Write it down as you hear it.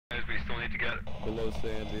get below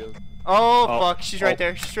Sandia. Oh, fuck, she's right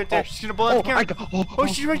there. She's right there. She's gonna blow out the camera. Oh,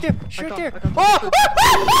 she's right there. She's right there. Oh!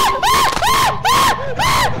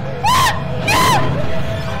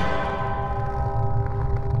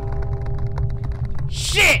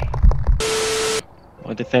 Shit! I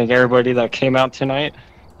want to thank everybody that came out tonight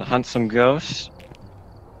to hunt some ghosts.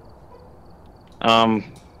 I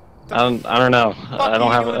don't know. I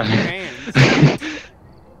don't have it.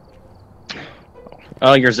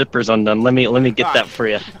 Oh, your zipper's undone. Let me get that for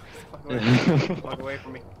you. Walk away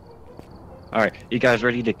from me. Alright, you guys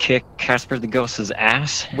ready to kick Casper the Ghost's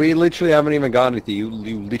ass? We literally haven't even got anything. You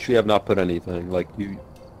literally have not put anything. Like, you...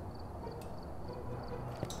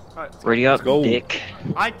 Right, Ready up, go. dick.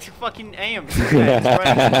 I fucking am.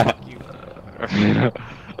 Fuck you.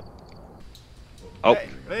 Oh.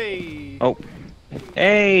 Hey. Oh.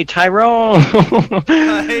 Hey, Tyrone!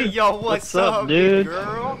 Hey, yo, what's up, dude?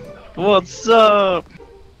 Girl? What's up?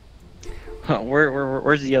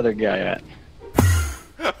 Where's the other guy at?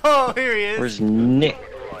 Oh, here he is. Where's Nikk?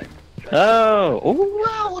 Oh,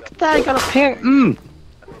 wow, look at that! I got a pink.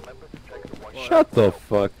 Shut the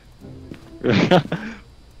fuck.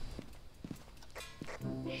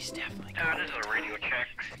 He's definitely. This is a radio check.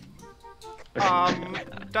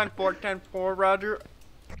 10-4, Roger.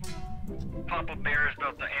 Papa Bear is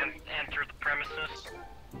about to enter the premises.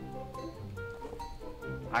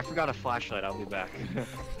 I forgot a flashlight. I'll be back.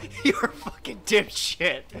 You're a fucking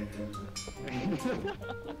dipshit.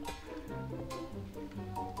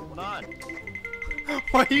 Hold on.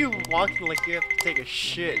 Why are you walking like you have to take a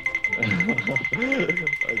shit? I'm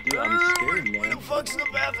scared, Where man. the fuck's the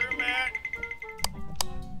bathroom at?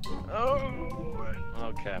 Oh.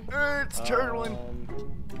 Okay. It's turtling.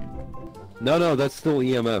 No, that's still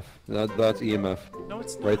EMF. That's EMF. No,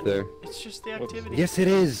 it's not. Right there. It's just the activity. Yes, it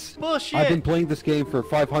is. Bullshit. I've been playing this game for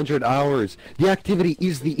 500 hours. The activity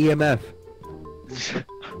is the EMF.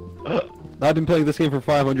 I've been playing this game for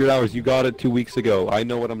 500 hours. You got it 2 weeks ago. I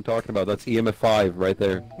know what I'm talking about. That's EMF 5 right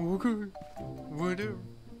there. Okay. Whatever.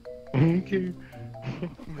 Okay.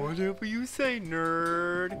 Whatever you say,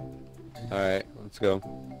 nerd. Alright, let's go.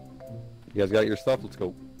 You guys got your stuff? Let's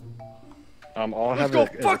go. I'll Let's have go a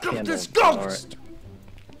fuck up candle. this ghost!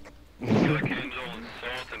 Get a candle and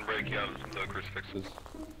salt and break out some crucifixes.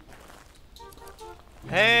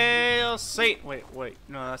 Hail Satan! Wait,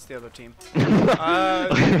 no, that's the other team.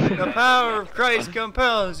 The power of Christ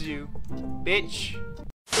compels you, bitch.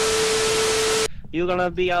 You're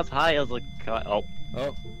gonna be as high as a kite. Oh.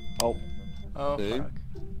 Oh, See? fuck.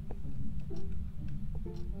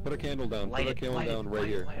 Put a candle down. Put a candle down right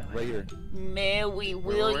here. Right here. Mary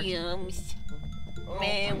Williams.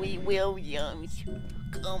 Mary Williams.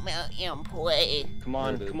 Come out and play. Come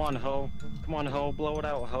on, ho. Come on, ho. Blow it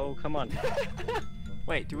out, ho. Come on.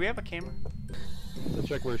 Wait, do we have a camera? Let's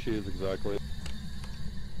check where she is exactly.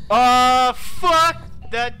 Fuck!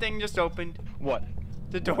 That thing just opened. What?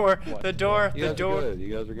 The door. What? The door. You The guys are door. good.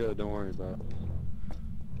 You guys are good. Don't worry about it.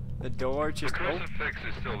 The door just opened. Crucifix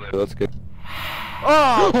is still there. That's good.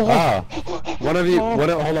 Oh! Ah! One of you, hold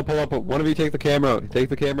up, pull up. One of you take the camera and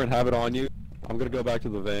have it on you. I'm gonna go back to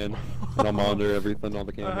the van and I'll monitor everything on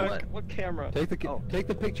the camera. What camera? Take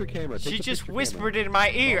the picture camera. She just whispered it in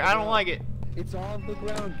my ear. I don't like it. It's on the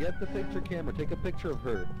ground. Get the picture camera. Take a picture of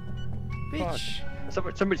her. Bitch.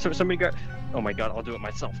 Somebody got. Oh my god, I'll do it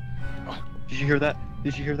myself. Oh, did you hear that?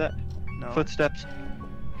 Did you hear that? No. Footsteps.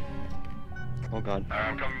 Oh god.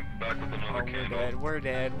 I'm coming back with another candle. We're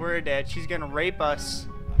dead. She's gonna rape us.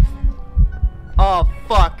 Oh,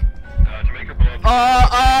 fuck. To make her blood.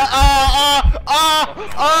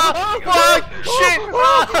 Fuck! Shit!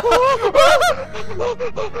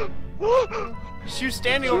 She was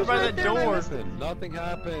standing over by that door. Nothing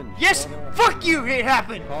happened. Yes! Fuck you! It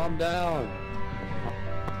happened! Calm down.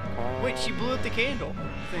 Wait, she blew out the candle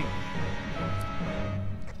thing.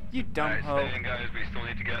 You dumb hoe. Guys, we still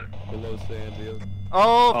need to get below Sandia.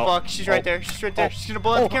 Oh, fuck, she's right there. She's right there. She's gonna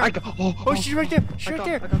blow out the camera. Oh, she's right there. She's right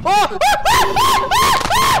there. Oh!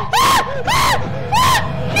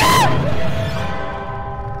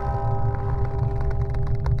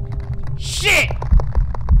 Shit!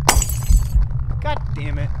 God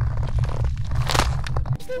damn it.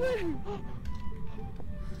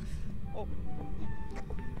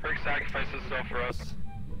 Rick sacrificed himself for us.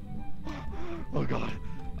 Oh god.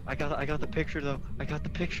 I got the picture though. I got the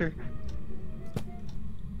picture.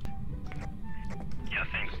 Yeah,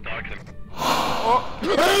 thanks, dog him. Oh!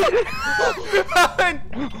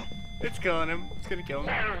 It's killing him. It's gonna kill him.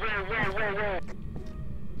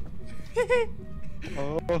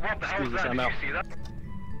 Oh, screw this, I'm out.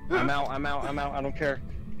 I'm out, I don't care.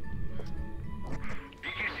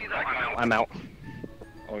 Did you see that? I'm out.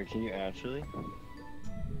 Oh, can you actually?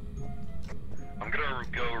 I'm gonna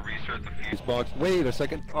go research the Fuse fuse. box. Wait a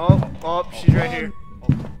second. Oh, she's right here.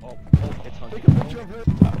 It's Take a picture of her.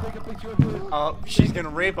 Take a picture of her. Oh, she's gonna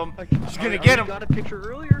rape him. She's gonna get him. Got a picture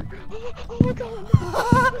earlier. Oh my god.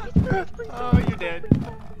 Oh, you're dead.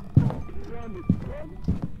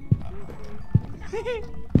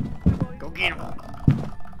 Go get him.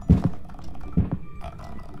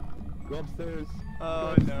 Go upstairs.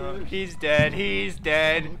 Oh Go no, upstairs. he's dead. He's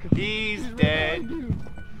dead. He's dead.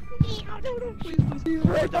 I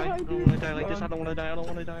don't wanna die like this. I don't wanna die. I don't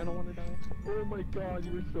wanna die. I don't wanna die. Oh my god,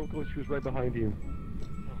 you were so close. She was right behind you.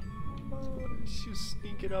 Oh, she was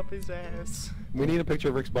sneaking up his ass. We need a picture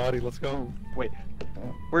of Rick's body. Let's go. Wait,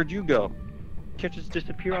 where'd you go? Can't just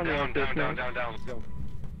disappear on me like this, man. Down. Let's go.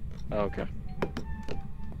 Oh, okay.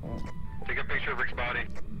 Take a picture of Rick's body.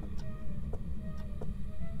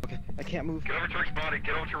 Okay, I can't move. Get over to Rick's body.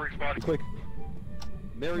 Get over to Rick's body. Quick.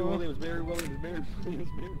 Mary Williams, Mary Williams, Mary Williams,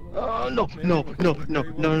 Mary Williams. Oh no,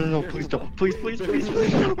 no, please don't. Please,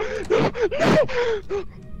 no.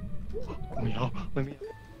 Let me out. Let me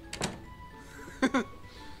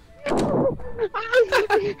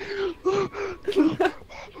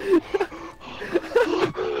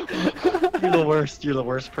You're the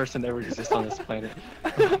worst person that ever exists on this planet.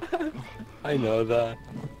 I know that.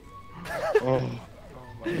 Oh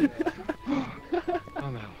my god.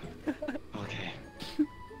 I'm out. Okay.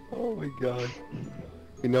 Oh my god.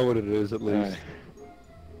 You know what it is at least.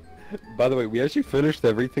 Alright. By the way, we actually finished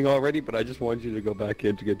everything already, but I just wanted you to go back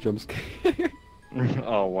in to get jump scared.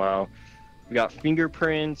 Oh wow. We got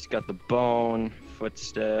fingerprints, got the bone,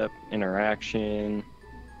 footstep, interaction.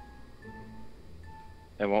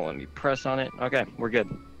 It won't let me press on it. Okay, we're good.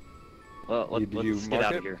 Well, Did you let's get mark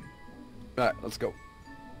out it? of here. Alright, let's go.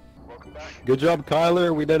 Welcome back. Good job,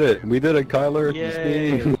 Kyler. We did it. We did it, Kyler.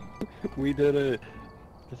 Yay. We did it.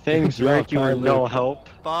 Thanks, Good job, Rick. You were Kyler. no help.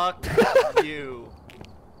 Fuck you.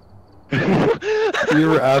 You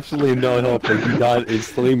were absolutely no help. Like, you died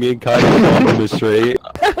instantly. Me and Kyler on the straight.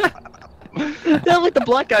 Yeah, like the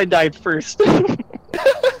black guy died first.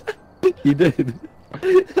 He did.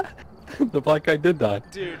 The black guy did die.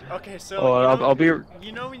 Dude, okay, so Oh, I'll be.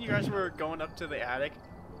 you know when you guys were going up to the attic?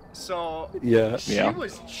 So Yeah. she Yeah.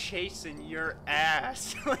 was chasing your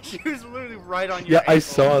ass. Like she was literally right on your Yeah, I ankle.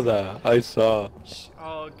 saw that. I saw.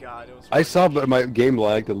 Oh god, it was I saw, fucking- but my game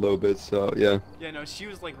lagged a little bit, so yeah. Yeah, no, she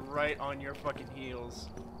was like right on your fucking heels.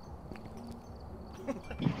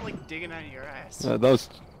 Like digging out of your ass. That was.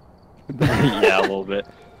 Yeah, a little bit.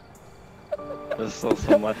 There's still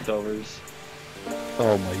some leftovers.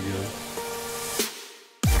 Oh my god.